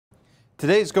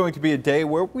Today's going to be a day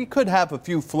where we could have a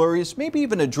few flurries, maybe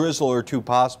even a drizzle or two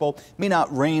possible. It may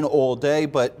not rain all day,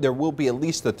 but there will be at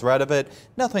least the threat of it.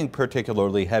 Nothing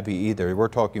particularly heavy either. We're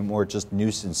talking more just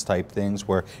nuisance type things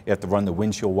where you have to run the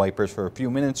windshield wipers for a few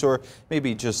minutes or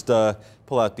maybe just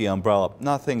pull out the umbrella.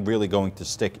 Nothing really going to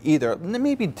stick either.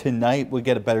 Maybe tonight we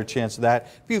get a better chance of that.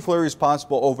 A few flurries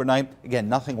possible overnight. Again,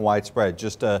 nothing widespread,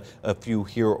 just a few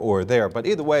here or there. But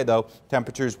either way, though,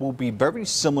 temperatures will be very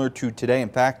similar to today. In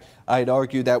fact, I'd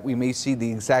argue that we may see the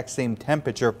exact same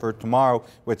temperature for tomorrow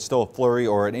with still a flurry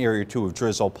or an area or two of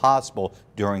drizzle possible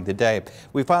during the day.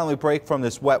 We finally break from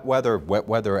this wet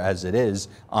weather as it is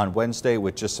on Wednesday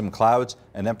with just some clouds,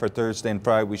 and then for Thursday and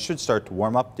Friday we should start to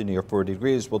warm up to near 40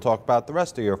 degrees. We'll talk about the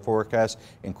rest of your forecast,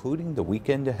 including the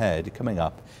weekend ahead coming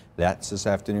up. That's this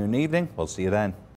afternoon and evening. We'll see you then.